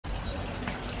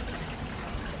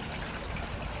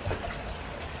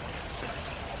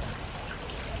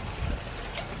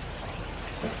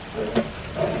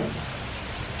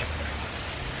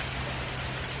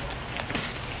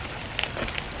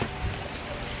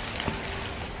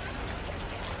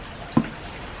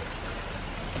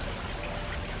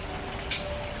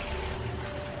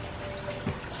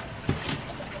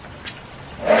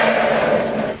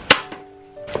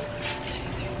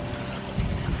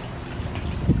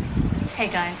Hey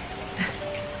guys,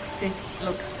 this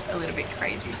looks a little bit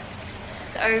crazy.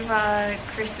 Over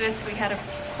Christmas we had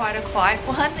quite a quiet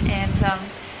one, and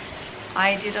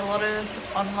I did a lot of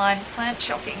online plant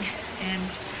shopping,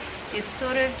 and it's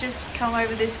sort of just come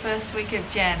over this first week of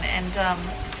Jan, and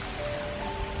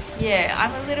yeah,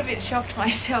 I'm a little bit shocked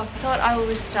myself. I thought I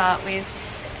would start with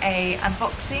a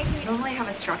unboxing. I normally have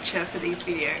a structure for these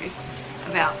videos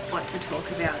about what to talk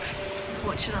about.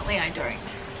 Unfortunately I don't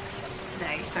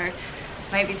today, so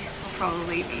maybe this will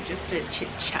probably be just a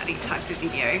chit-chatty type of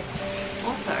video.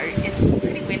 Also, it's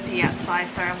pretty windy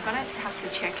outside, so I'm gonna have to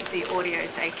check if the audio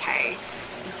is okay.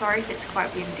 I'm sorry if it's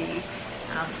quite windy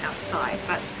outside,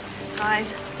 but guys,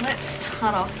 let's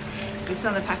start off with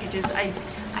some of the packages. I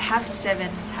have 7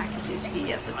 packages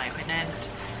here at the moment, and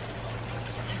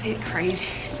it's a bit crazy.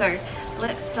 So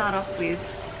let's start off with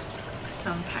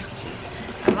some packages.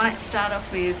 I might start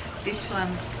off with this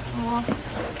one, or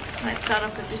I might start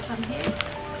off with this one here.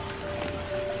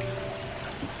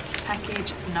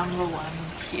 Package number 1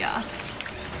 here.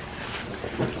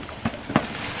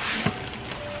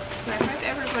 So I hope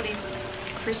everybody's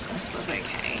Christmas was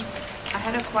okay. I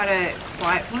had quite a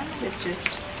quiet one with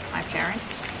just my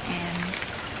parents, and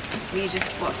we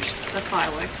just watched the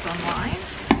fireworks online.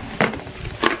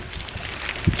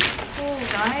 Cool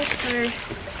guys, so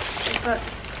we've got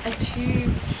a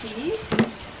tube here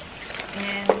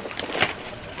and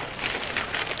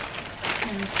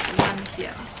one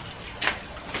here.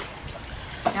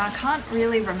 Now I can't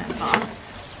really remember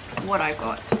what I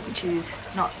got, which is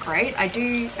not great. I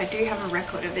do have a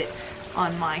record of it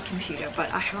on my computer,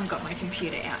 but I haven't got my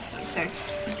computer out here, so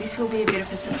this will be a bit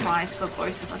of a surprise for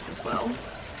both of us as well.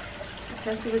 So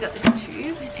firstly we got this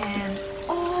tube, and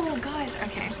oh guys,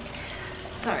 okay,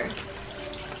 so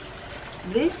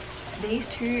these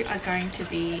two are going to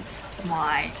be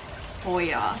my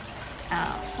Hoya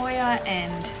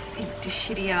and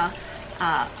Dishidia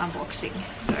unboxing.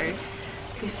 So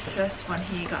this first one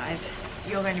here, guys,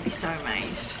 you're going to be so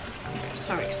amazed. I'm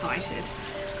so excited.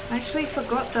 I actually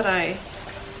forgot that I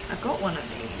got one of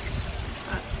these,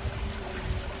 but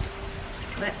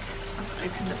let us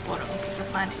open the bottom because the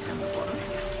plant is on the bottom.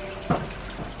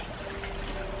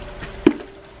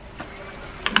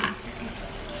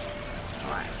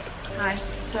 Alright guys,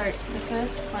 so the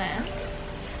first plant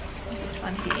is this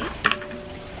one here.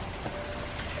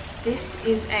 This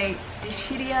is a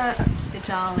Dishidia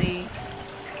Vidali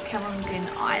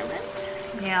Kebblewhite Island.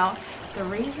 Now the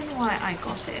reason why I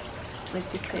got it was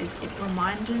because it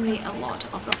reminded me a lot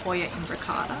of the Hoya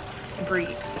imbricata.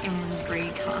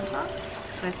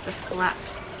 So it's the flat,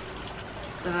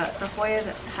 the Hoya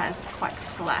that has quite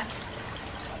flat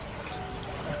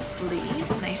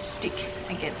leaves and they stick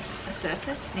against a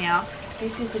surface. Now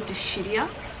this is a Dishidia.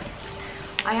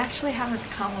 I actually haven't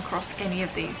come across any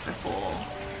of these before,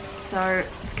 so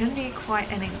it's going to be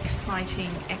quite an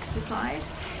exciting exercise.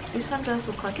 This one does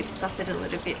look like it's suffered a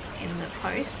little bit in the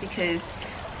post because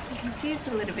you can see it's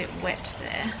a little bit wet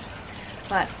there,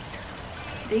 but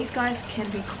these guys can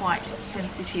be quite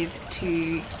sensitive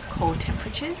to cold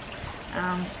temperatures,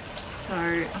 so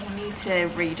I need to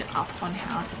read up on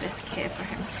how to best care for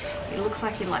him. It looks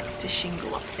like he likes to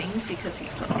shingle up things because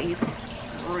he's got these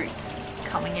roots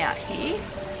coming out here,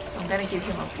 so I'm going to give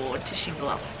him a board to shingle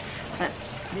up. But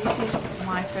this is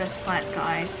my first plant,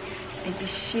 guys, a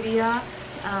Dishidia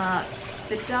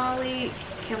Vidali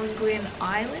Nguyen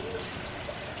Island.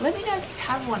 Let me know if you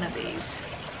have one of these.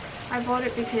 I bought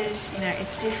it because, you know,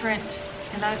 it's different,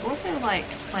 and I also like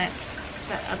plants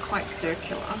that are quite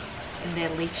circular in their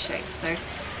leaf shape. So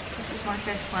this is my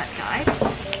first plant guide,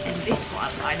 and this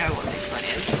one, I know what this one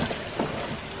is.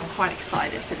 I'm quite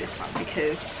excited for this one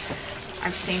because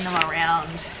I've seen them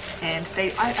around, and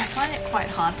I find it quite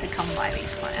hard to come by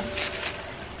these plants.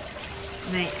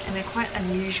 And they're quite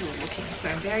unusual looking, so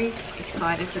I'm very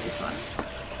excited for this one.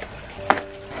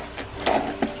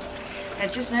 I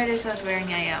just noticed I was wearing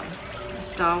a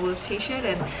Star Wars t-shirt,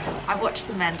 and I watched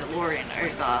The Mandalorian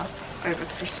over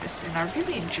Christmas, and I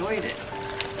really enjoyed it.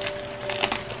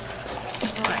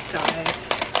 Alright guys,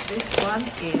 this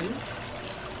one is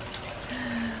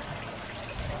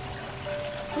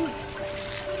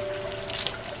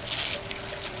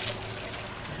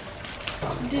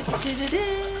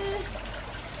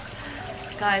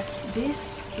guys, this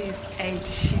is a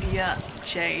Dishidia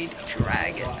Jade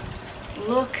Dragon.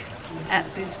 Look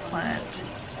at this plant.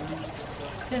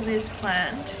 Look at this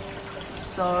plant.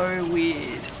 So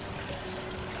weird.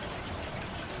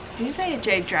 Did you say a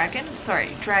jade dragon?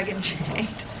 Sorry, dragon jade.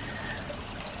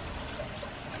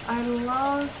 I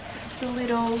love the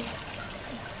little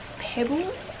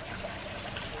pebbles.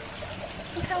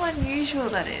 Look how unusual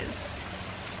that is.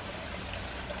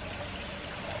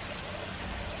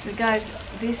 So guys,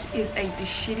 this is a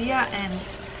Dischidia, and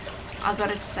I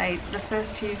gotta say, the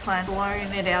first two plants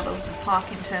blown it out of the park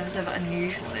in terms of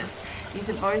unusualness.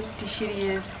 These are both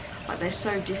Dischidias, but they're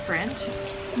so different.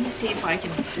 Let me see if I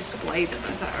can display them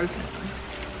as I open them.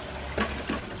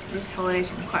 This holiday's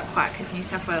been quite quiet because New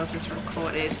South Wales has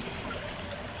recorded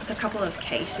a couple of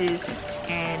cases,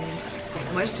 and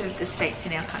most of the states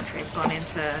in our country have gone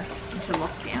into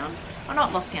lockdown. Or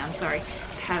not lockdown, sorry,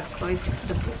 have closed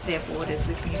their borders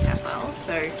with New South Wales.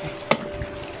 So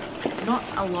not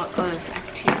a lot of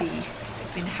activity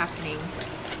has been happening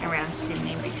around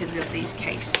Sydney because of these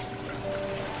cases.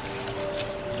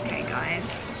 Okay guys,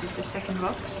 this is the second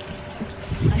box.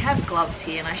 I have gloves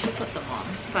here and I should put them on,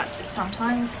 but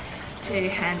sometimes to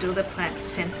handle the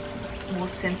plants more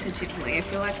sensitively, I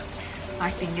feel like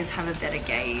my fingers have a better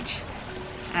gauge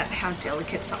at how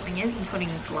delicate something is, and putting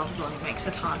gloves on makes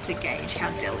it hard to gauge how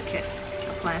delicate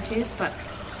a plant is. But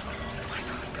oh my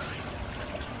god guys,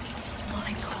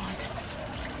 my god,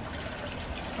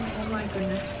 oh my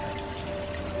goodness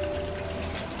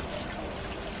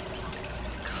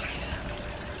guys,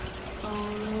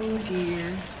 oh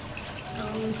dear,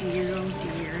 oh dear, oh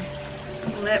dear.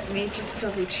 Let me just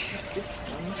double check this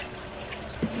one.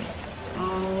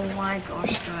 Oh my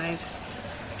gosh guys,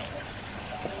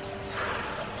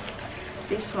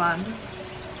 this one,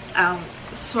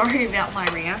 sorry about my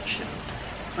reaction,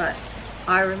 but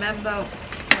I remember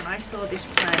when I saw this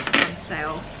plant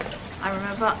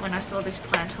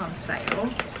on sale,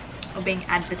 or being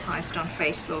advertised on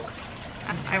Facebook.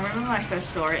 I remember when I first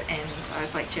saw it and I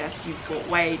was like, Jess, you've bought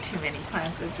way too many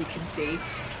plants, as you can see.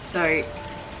 So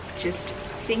just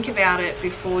think about it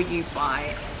before you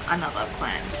buy another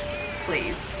plant,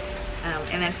 please.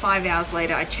 And then 5 hours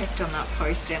later I checked on that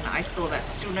post and I saw that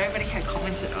still nobody had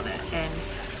commented on it, and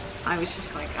I was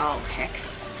just like, oh heck,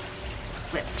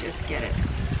 let's just get it.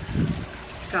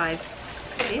 Guys,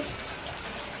 this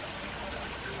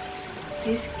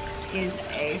is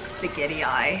a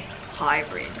Spaghetti-Eye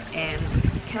hybrid, and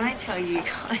can I tell you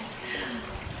guys,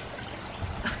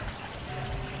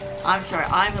 I'm sorry,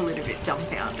 I'm a little bit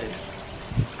dumbfounded.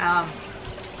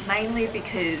 Mainly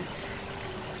because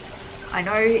I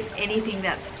know anything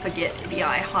that's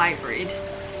Spaghetti-Eye hybrid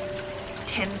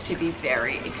tends to be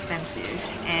very expensive,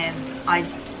 and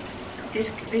this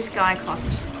guy was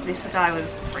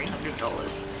 $300.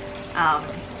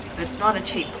 It's not a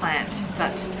cheap plant,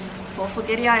 but for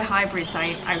Spaghetti-Eye hybrids,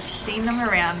 I've seen them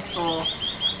around for,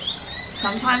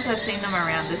 sometimes I've seen them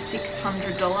around the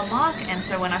 $600 mark, and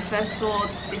so when I first saw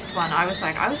this one, I was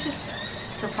just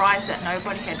surprised that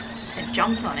nobody had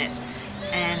jumped on it,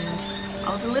 and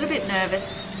I was a little bit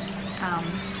nervous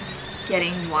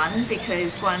getting one,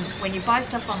 because when you buy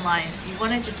stuff online, you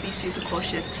want to just be super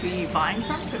cautious who you're buying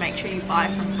from, so make sure you buy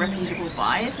from reputable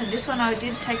buyers. And this one I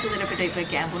did take a little bit of a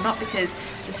gamble, not because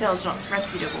the sale's not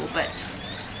reputable, but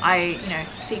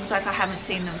things like I haven't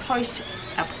seen them post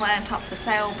a plant up for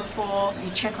sale before.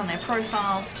 You check on their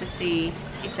profiles to see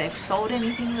if they've sold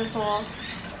anything before.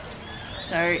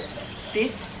 So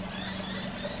this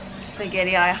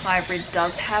Spaghetti-Eye hybrid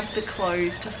does have the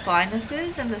closed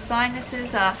sinuses, and the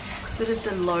sinuses are sort of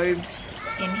the lobes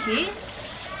in here.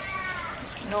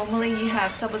 Normally you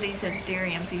have some of these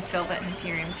anthuriums, these velvet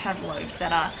anthuriums have lobes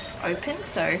that are open,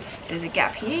 so there's a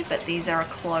gap here, but these are a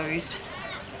closed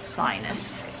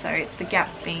sinus, so the gap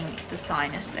being the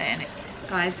sinus there. And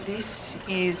guys, this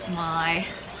is my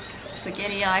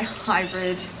Spaghetti-Eye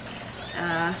hybrid.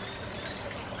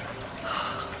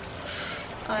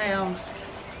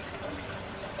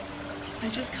 I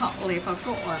just can't believe I've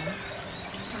got one.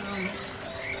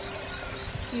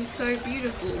 He's so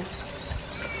beautiful.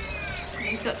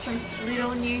 He's got some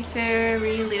little new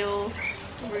furry little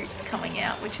roots coming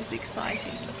out, which is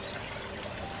exciting.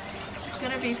 It's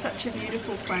going to be such a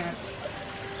beautiful plant.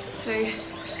 So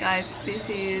guys, this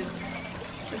is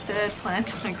the third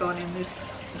plant I got in this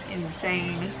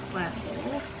insane plant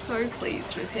haul. So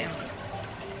pleased with him.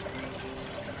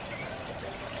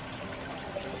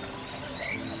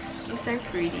 He's so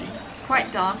pretty. It's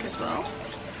quite dark as well.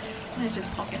 I'm gonna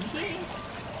just pop in here.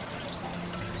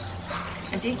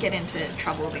 I did get into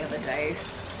trouble the other day.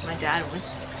 My dad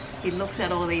he looked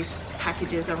at all these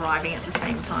packages arriving at the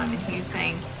same time, and he was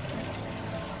saying,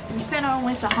 we spent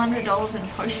almost $100 in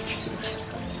postage.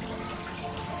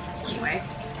 Anyway,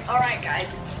 alright guys,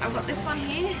 I've got this one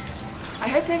here. I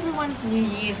hope everyone's New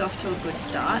Year's off to a good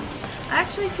start. I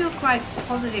actually feel quite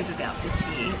positive about this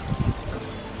year.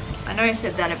 I know I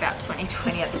said that about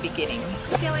 2020 at the beginning.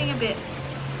 I'm feeling a bit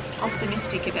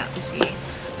optimistic about this year.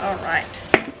 Alright.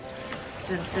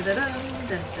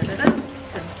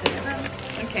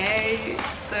 Okay,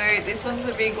 so this one's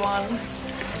a big one.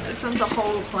 This one's a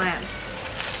whole plant.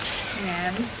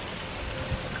 And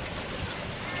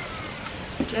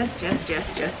Jess.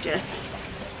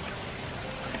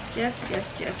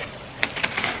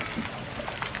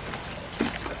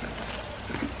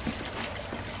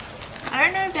 I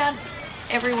don't know about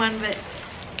everyone, but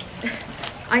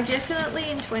I definitely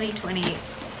in 2020,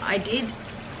 I did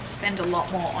spend a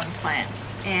lot more on plants,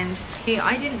 and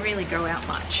I didn't really go out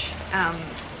much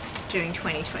during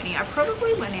 2020. I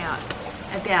probably went out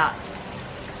about,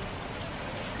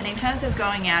 and in terms of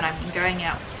going out, I mean going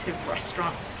out to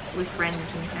restaurants with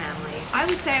friends and family, I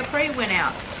would say I probably went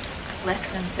out less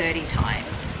than 30 times,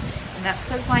 and that's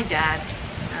because my dad's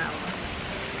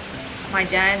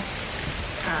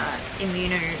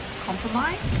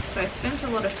immunocompromised, so I spent a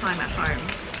lot of time at home,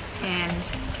 and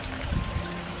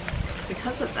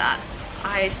because of that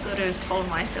I sort of told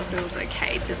myself it was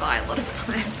okay to buy a lot of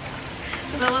plants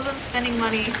because I wasn't spending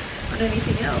money on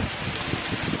anything else.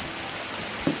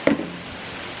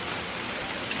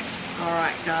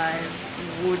 Alright guys,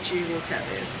 would you look at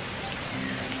this?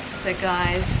 So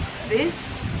guys, this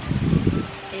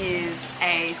is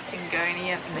a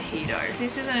Syngonium mojito.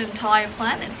 This is an entire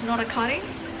plant, it's not a cutting.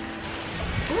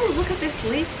 Ooh, look at this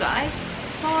leaf guys,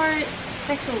 so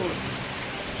speckled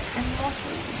and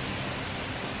mottled.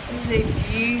 This is a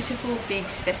beautiful big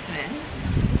specimen.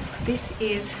 This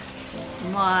is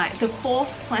the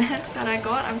fourth plant that I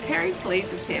got. I'm very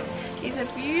pleased with him. He's a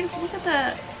beautiful, look at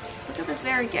the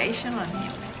variegation on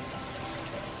him.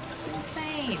 It's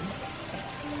insane.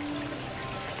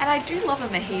 And I do love a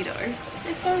mojito.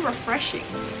 They're so refreshing.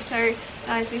 So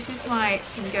guys, this is my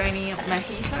Syngonium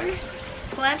mojito.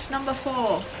 Plant number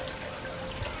 4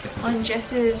 on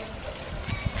Jess's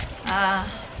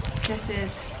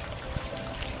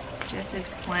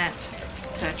plant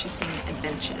purchasing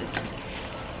adventures.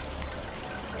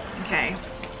 Okay.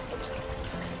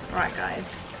 Right guys,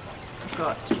 I've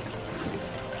got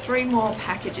 3 more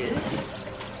packages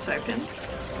to open.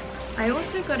 I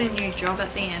also got a new job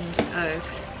at the end of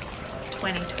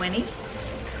 2020,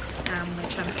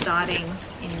 which I'm starting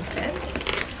in Feb.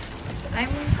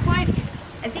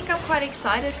 I think I'm quite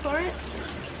excited for it.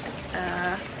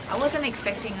 I wasn't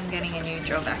expecting on getting a new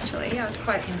job actually. I was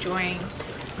quite enjoying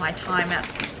my time at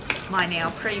my now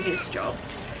previous job.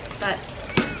 But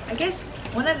I guess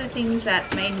one of the things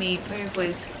that made me move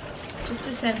was just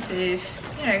a sense of, you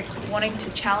know, wanting to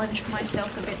challenge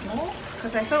myself a bit more.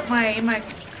 Because I felt in my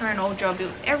current old job,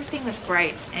 everything was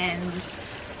great,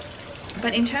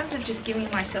 but in terms of just giving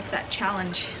myself that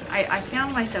challenge, I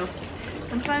found myself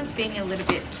sometimes being a little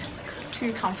bit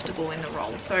too comfortable in the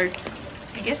role. So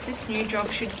I guess this new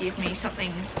job should give me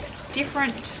something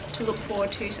different to look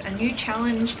forward to, a new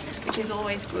challenge, which is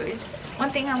always good.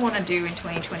 One thing I want to do in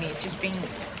 2020 is just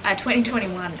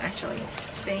 2021 actually,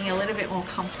 is being a little bit more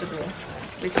comfortable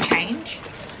with change,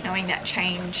 knowing that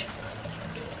change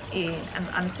and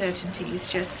uncertainty is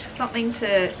just something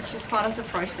it's just part of the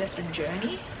process and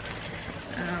journey.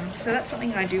 So that's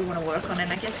something I do want to work on,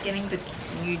 and I guess getting the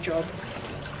new job,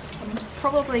 I'm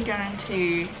probably going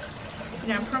to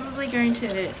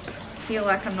feel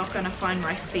like I'm not going to find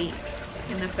my feet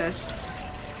in the first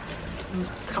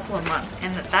couple of months,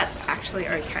 and that's actually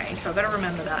okay. So I better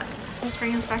remember that. Let's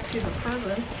bring us back to the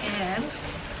present. And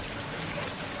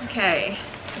okay,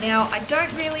 now I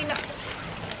don't really know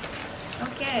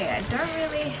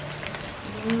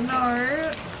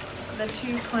the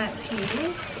 2 plants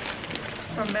here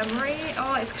from memory.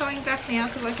 Oh, it's coming back now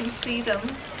because I can see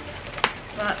them.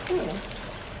 But ooh.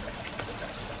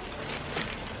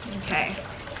 Okay.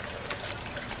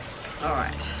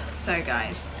 Alright, so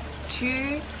guys,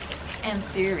 2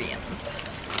 anthuriums.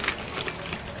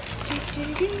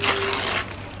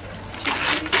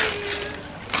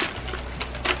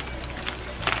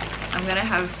 I'm gonna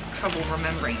have trouble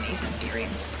remembering these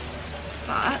anthuriums,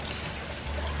 but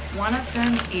one of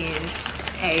them is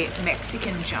a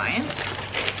Mexican giant.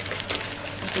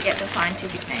 I forget the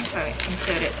scientific name, so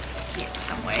insert it here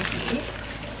somewhere here.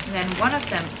 And then one of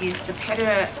them is the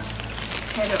Anthurium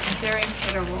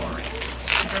pedorrhoea.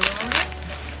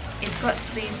 It's got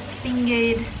these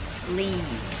fingered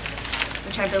leaves,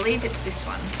 which I believe it's this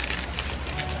one.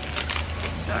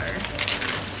 So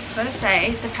I've got to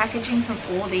say, the packaging from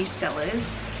all these sellers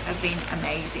have been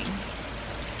amazing.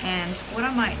 And what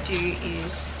I might do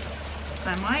is,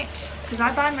 because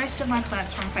I buy most of my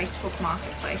plants from Facebook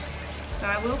Marketplace, so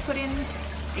I will put in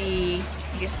the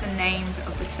names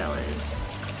of the sellers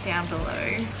down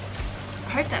below. I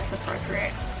hope that's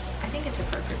appropriate. I think it's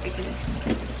appropriate because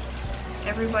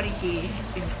everybody here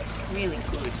has been really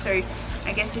good. So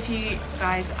I guess if you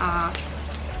guys are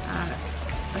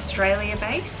Australia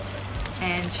based,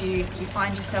 and you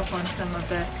find yourself on some of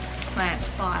the plant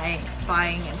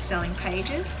buying and selling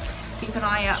pages, keep an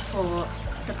eye out for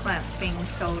the plants being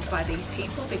sold by these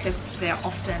people, because they're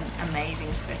often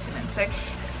amazing specimens. So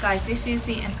guys, this is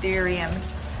the Anthurium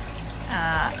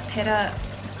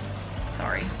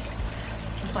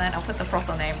plant. I'll put the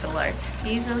proper name below.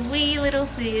 He's a wee little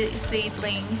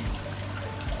seedling.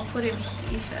 I'll put him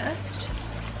here first.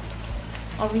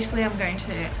 Obviously I'm going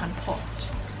to unpot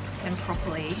them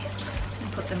properly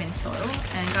and put them in soil.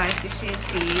 And guys, this is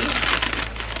the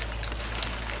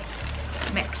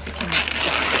Mexican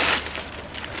giant.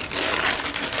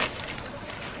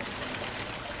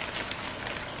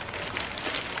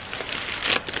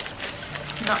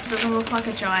 Doesn't look like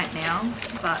a giant now,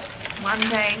 but one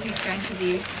day he's going to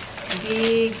be a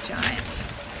big giant.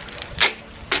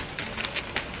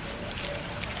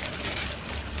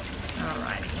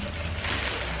 Alrighty.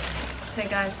 So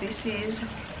guys, this is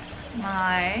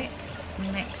my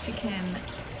Mexican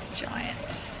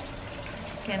giant.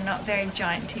 Again, not very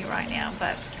gianty right now,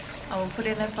 but I will put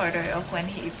in a photo of when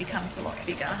he becomes a lot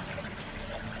bigger.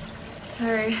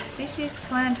 So this is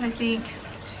plant, I think,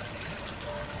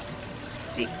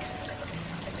 6.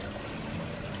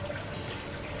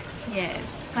 Yeah,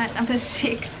 plant number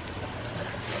 6.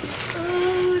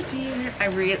 Oh dear.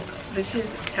 This is,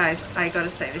 guys, I gotta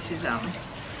say, this is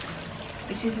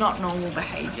not normal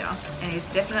behavior, and it's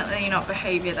definitely not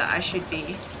behavior that I should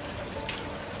be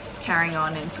carrying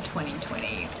on into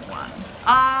 2021.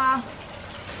 I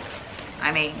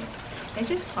mean, they're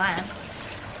just plants.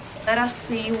 Let us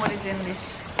see what is in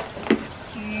this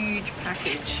huge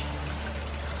package.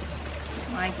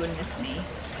 My goodness me.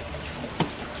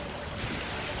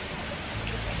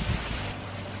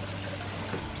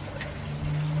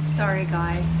 Sorry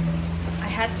guys, I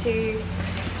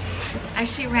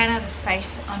actually ran out of space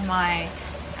on my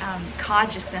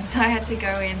card just then, so I had to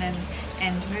go in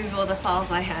and move all the files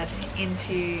I had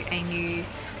into a new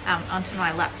onto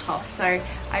my laptop. So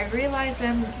I realized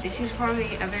then this is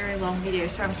probably a very long video,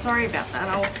 so I'm sorry about that.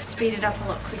 I'll speed it up a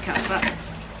lot quicker. But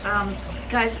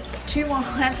guys, 2 more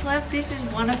plants left. This is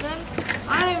one of them.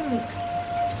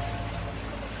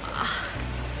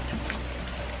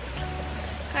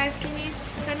 Guys,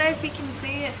 I don't know if you can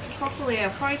see it properly.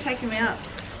 I'll probably take him out.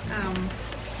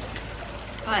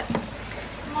 But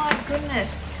my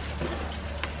goodness,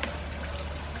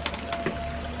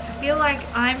 I feel like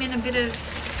I'm in a bit of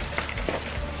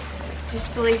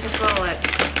disbelief as well.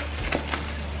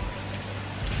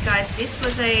 Guys, this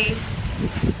was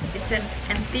it's an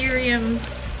Anthurium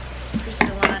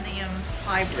crystallinum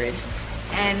hybrid,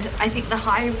 and I think the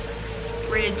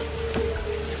hybrid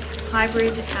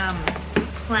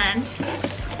plant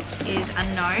is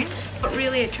unknown. What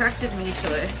really attracted me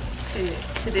to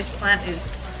this plant is,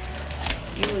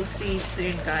 you will see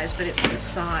soon guys, but it's the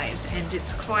size, and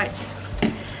it's quite,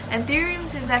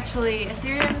 Anthuriums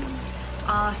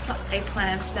are a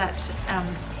plant that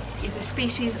is a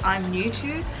species I'm new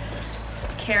to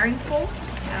caring for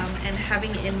and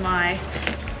having in my,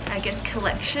 I guess,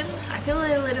 collection. I feel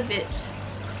a little bit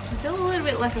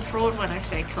like a fraud when I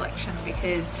say collection,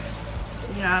 because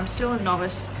you know, I'm still a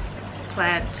novice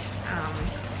plant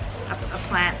a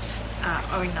plant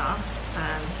owner,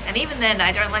 and even then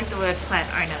I don't like the word plant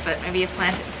owner, but maybe a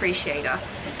plant appreciator.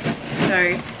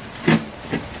 So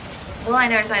all I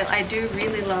know is I do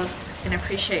really love and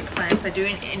appreciate plants. I do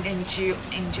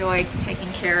enjoy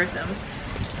taking care of them.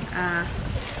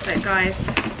 But guys,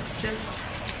 just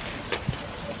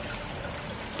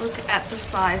look at the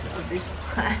size of this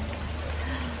plant.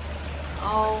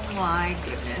 Oh my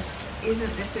goodness,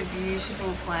 isn't this a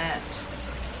beautiful plant?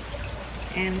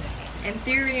 And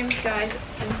Anthuriums, guys,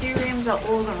 Anthuriums are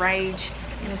all the rage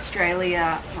in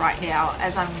Australia right now,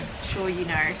 as I'm sure you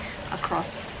know,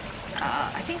 across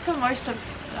I think for most of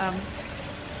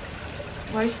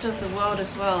the world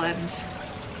as well. And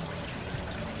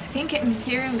I think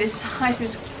Anthurium this size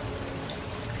is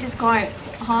quite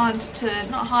hard to,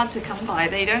 not hard to come by.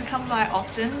 They don't come by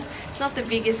often. It's not the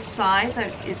biggest size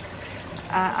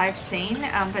I've seen,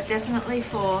 but definitely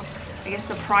for, I guess,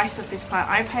 the price of this plant,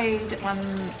 I paid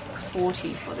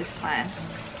 $140 for this plant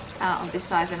of this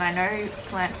size, and I know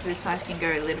plants of this size can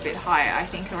go a little bit higher. I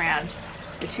think around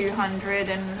the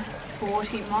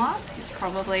 240 mark is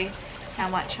probably how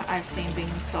much I've seen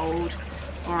being sold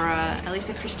for at least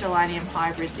a crystallinum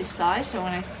hybrid this size. So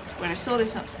when I saw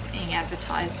this being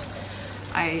advertised,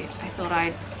 I thought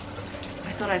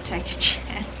I'd take a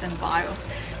chance and buy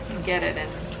and get it,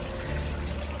 and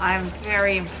I'm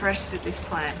very impressed with this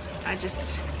plant. I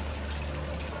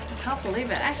can't believe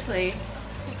it. Actually,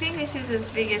 I think this is as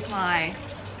big as my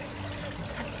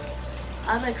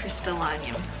other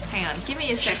crystallinum Hang on, give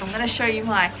me a sec. I'm going to show you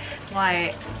I've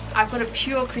got a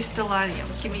pure crystallinium.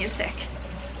 Give me a sec.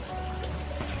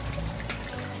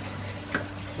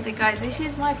 So guys, this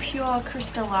is my pure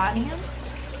crystallinium.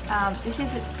 This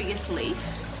is its biggest leaf.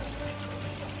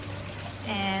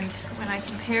 And when I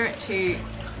compare it to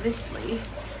this leaf,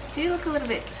 do look a little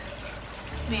bit,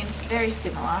 I mean, it's very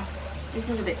similar. This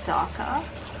is a bit darker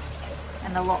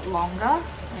and a lot longer,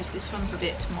 whereas this one's a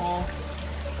bit more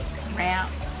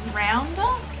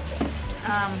rounder.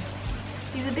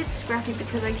 He's a bit scrappy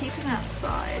because I keep him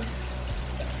outside.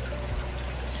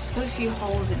 It's just got a few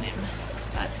holes in him.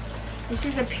 But this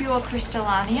is a pure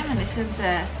crystallinium and this one's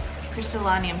a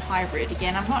crystallinium hybrid.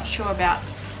 Again, I'm not sure about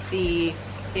the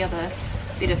other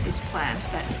bit of this plant,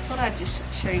 but I thought I'd just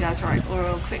show you guys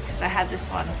real quick because I had this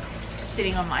one just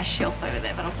sitting on my shelf over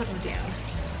there, but I'll put him down.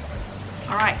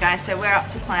 Alright guys, so we're up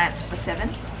to plant 7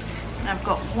 and I've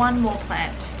got one more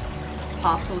plant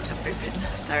parcel to open,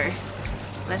 so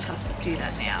let us do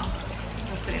that now.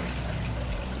 I'll put him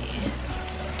here.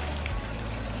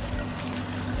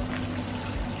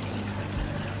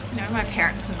 No, my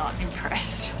parents are not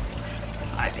impressed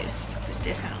by this.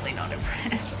 They're definitely not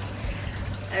impressed.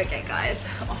 Okay guys,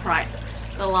 alright,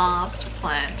 the last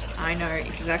plant. I know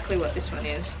exactly what this one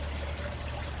is.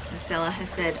 The seller has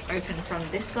said open from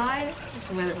this side. This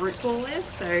is where the root ball is,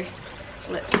 so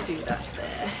let's do that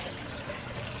there.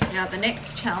 Now the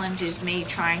next challenge is me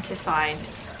trying to find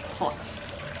pots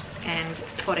and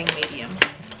potting medium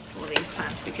for these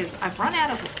plants because I've run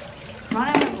out of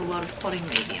a lot of potting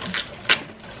medium.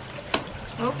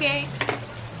 Okay.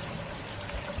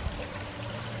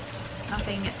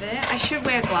 Nothing there. I should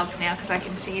wear gloves now because I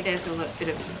can see there's a little bit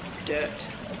of dirt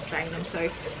spraying them, so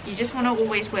you just want to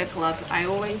always wear gloves. I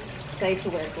always say to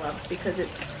wear gloves because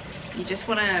you just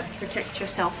want to protect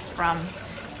yourself from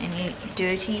any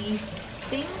dirty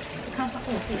things that come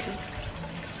from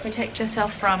protect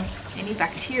yourself from any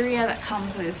bacteria that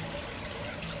comes with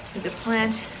the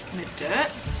plant and the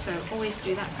dirt, so always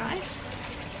do that guys.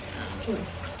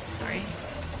 Sorry.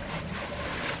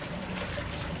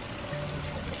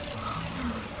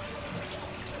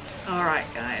 Alright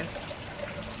guys,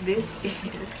 this is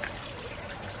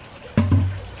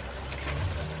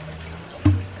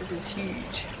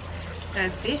huge.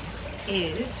 Guys, this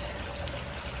is,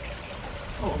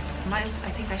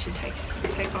 I think I should take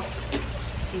off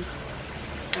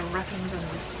the wrappings on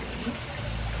these leaves.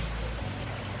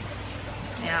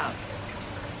 Now,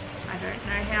 I don't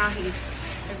know how he's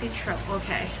a bit trouble.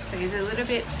 Okay, so he's a little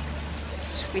bit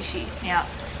squishy. Now,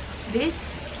 this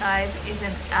guys is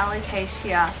an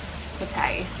Alocasia.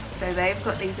 So they've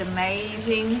got these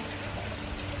amazing,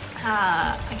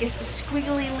 I guess,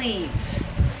 squiggly leaves,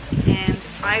 and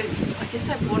I guess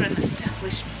I bought an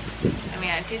established,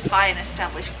 I did buy an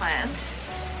established plant.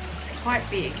 It's quite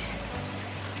big,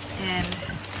 and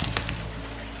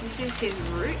this is his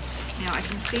roots. Now I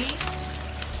can see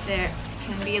there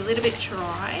can be a little bit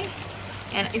dry,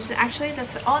 and it's actually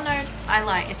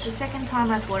it's the second time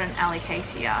I've bought an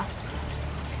Alocasia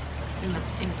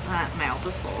in plant mail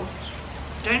before.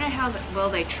 Don't know how well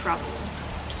they travel,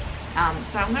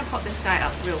 so I'm going to pop this guy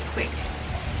up real quick.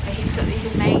 But he's got these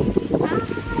amazing,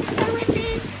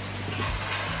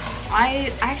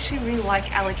 I actually really like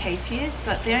Alocasias,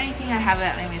 but the only thing I have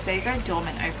about them is they go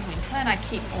dormant over winter, and I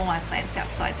keep all my plants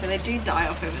outside, so they do die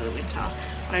off over the winter.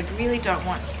 But I really don't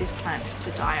want this plant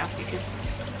to die off because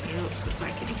he looks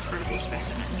like an incredible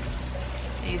specimen.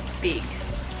 He's big,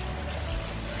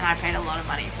 and I paid a lot of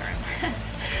money for him.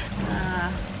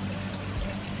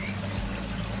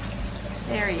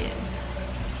 There he is.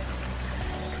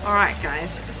 Alright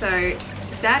guys, so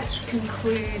that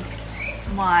concludes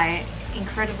my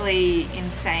incredibly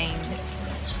insane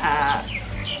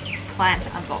plant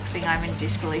unboxing. I'm in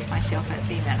disbelief myself at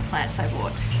the amount of plants I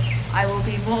bought. I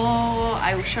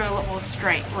will show a lot more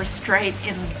restraint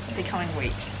in the coming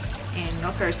weeks and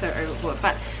not go so overboard.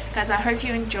 But guys, I hope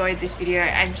you enjoyed this video.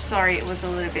 I'm sorry it was a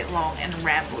little bit long and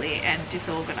rambly and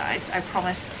disorganized. I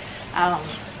promise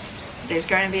there's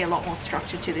going to be a lot more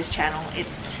structure to this channel.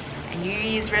 It's a New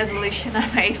Year's resolution I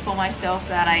made for myself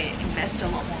that I invest a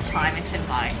lot more time into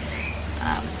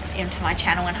my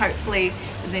channel, and hopefully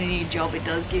with a new job it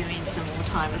does give me some more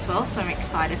time as well, so I'm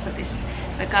excited for this.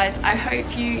 But guys, I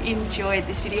hope you enjoyed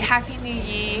this video. Happy New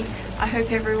Year. I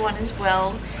hope everyone is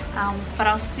well, but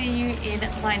I'll see you in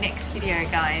my next video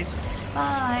guys.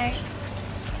 Bye.